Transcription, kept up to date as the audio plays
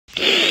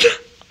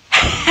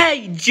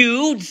Hey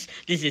dudes,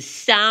 this is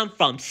Sam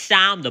from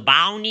Sam the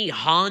Bounty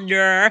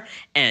Hunter,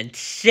 and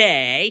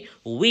today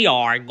we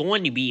are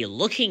going to be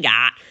looking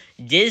at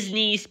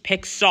Disney's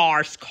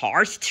Pixar's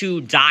Cars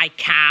 2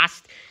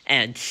 Diecast,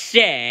 and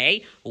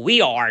today we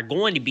are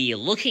going to be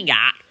looking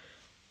at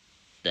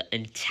the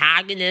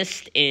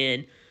antagonist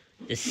in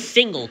the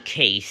single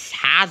case.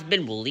 Has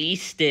been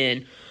released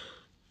in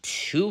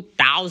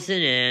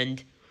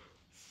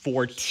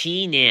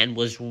 2014 and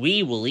was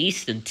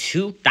re-released in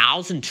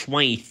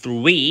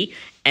 2023,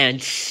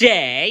 and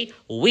today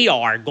we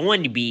are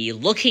going to be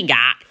looking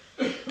at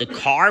the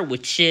car,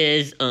 which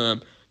is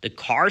the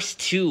Cars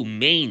 2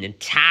 main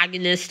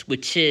antagonist,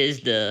 which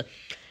is the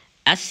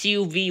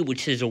SUV,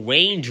 which is a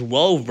Range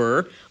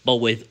Rover but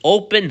with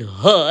open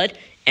hood.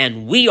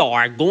 And we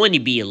are going to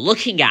be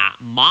looking at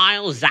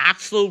Miles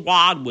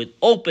Axlerod with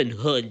open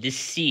hood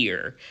this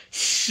year.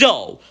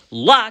 So,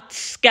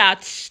 let's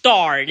get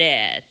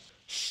started.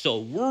 So,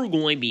 we're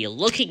going to be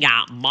looking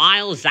at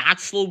Miles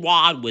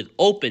Axlerod with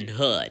open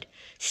hood.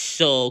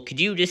 So, could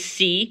you just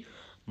see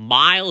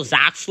Miles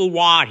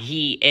Axlerod?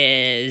 He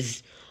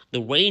is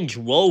the Range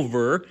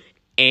Rover.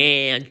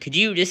 And could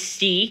you just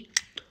see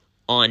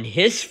on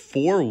his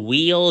four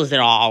wheels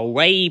that are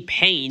already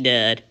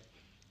painted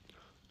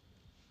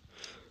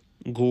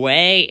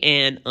gray,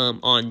 and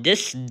on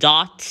this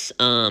dot's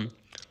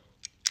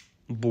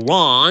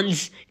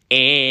bronze,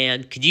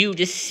 and could you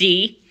just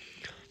see,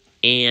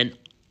 and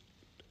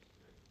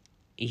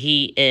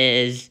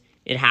it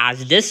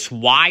has this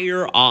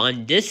wire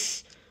on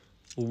this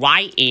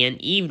right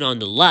and even on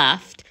the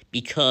left,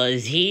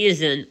 because he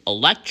is an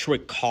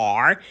electric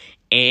car,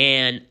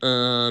 and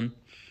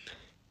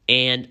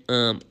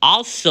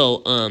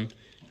also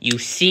you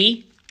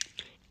see,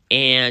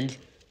 and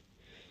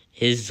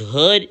his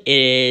hood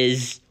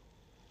is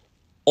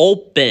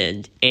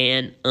opened,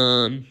 and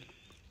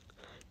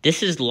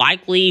this is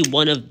likely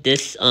one of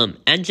this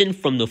engine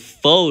from the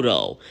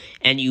photo,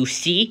 and you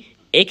see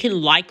it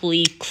can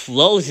likely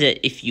close it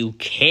if you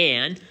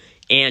can,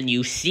 and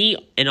you see,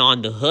 and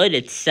on the hood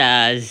it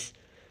says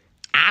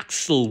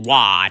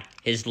Axlerod,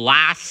 his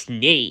last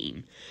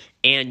name,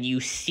 and you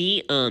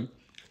see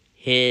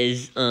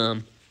his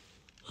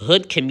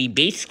hood can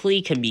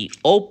be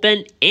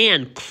open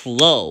and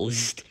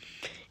closed.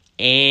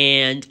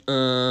 And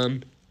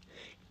I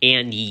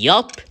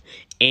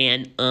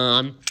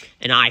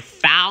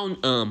found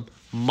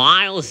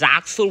Miles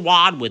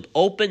Axlerod with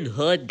open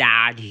hood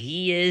that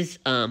he is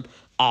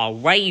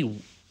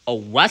already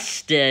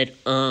arrested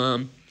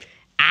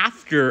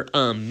after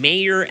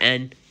Mayor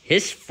and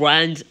his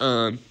friends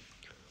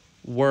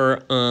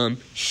were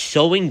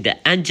showing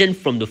the engine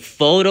from the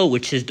photo,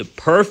 which is the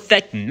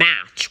perfect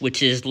match,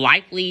 which is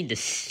likely the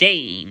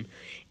same,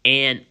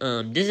 and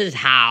this is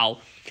how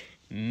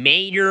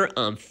Mayor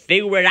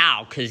figured it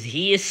out, because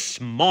he is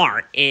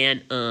smart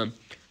and a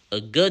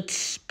good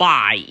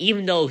spy,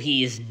 even though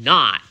he is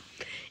not.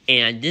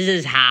 And this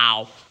is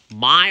how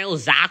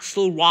Miles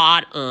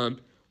Axlerod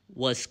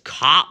was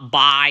caught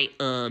by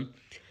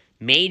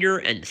Mayor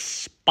and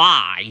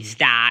spies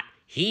that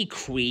he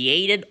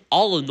created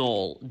all in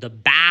all the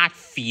bad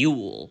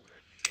fuel.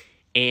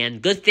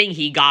 And good thing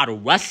he got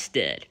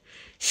arrested.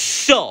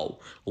 So,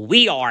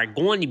 we are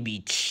going to be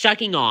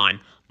checking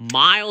on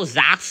Miles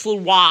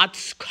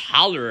Axlerod's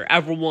color,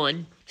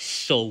 everyone.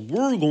 So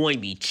we're going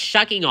to be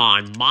checking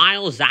on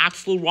Miles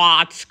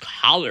Axlerod's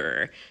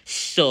color.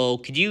 So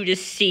could you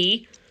just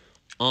see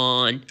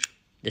on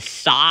the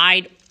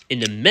side in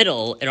the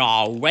middle, it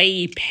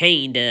already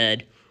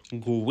painted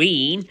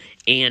green,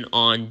 and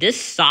on this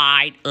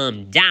side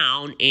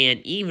down, and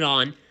even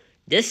on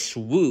this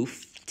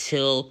roof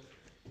till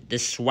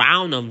this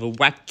round of a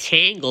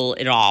rectangle,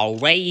 it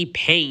already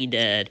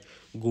painted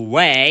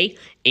gray,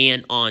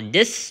 and on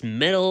this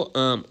middle,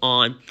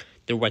 on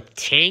the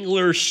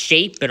rectangular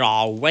shape, it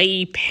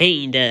already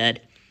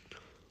painted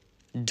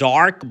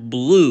dark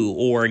blue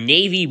or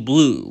navy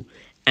blue,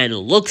 and it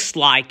looks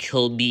like he's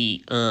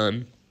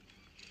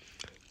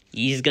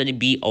gonna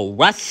be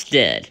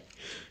arrested.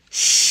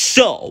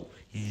 So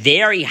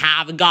there you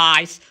have it,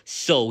 guys.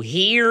 So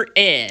here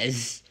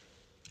is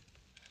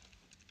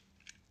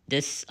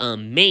this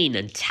main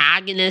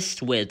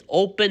antagonist with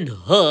open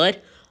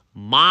hood,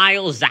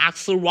 Miles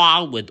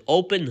Axlerod with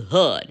open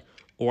hood.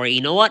 Or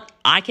you know what?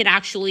 I could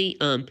actually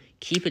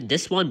keep it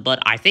this one, but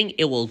I think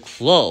it will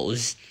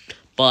close.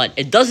 But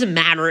it doesn't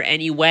matter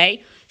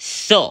anyway.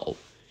 So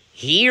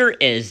here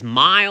is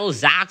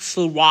Miles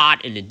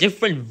Axlerod in a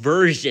different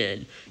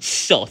version.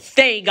 So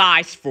thank you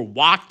guys for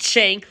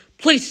watching.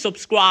 Please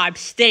subscribe,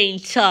 stay in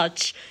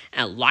touch,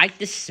 and like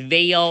this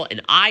video.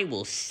 And I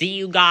will see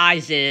you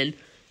guys in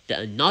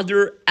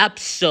another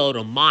episode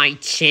of my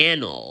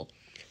channel.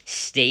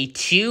 Stay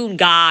tuned,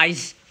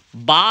 guys.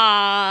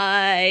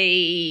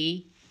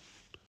 Bye.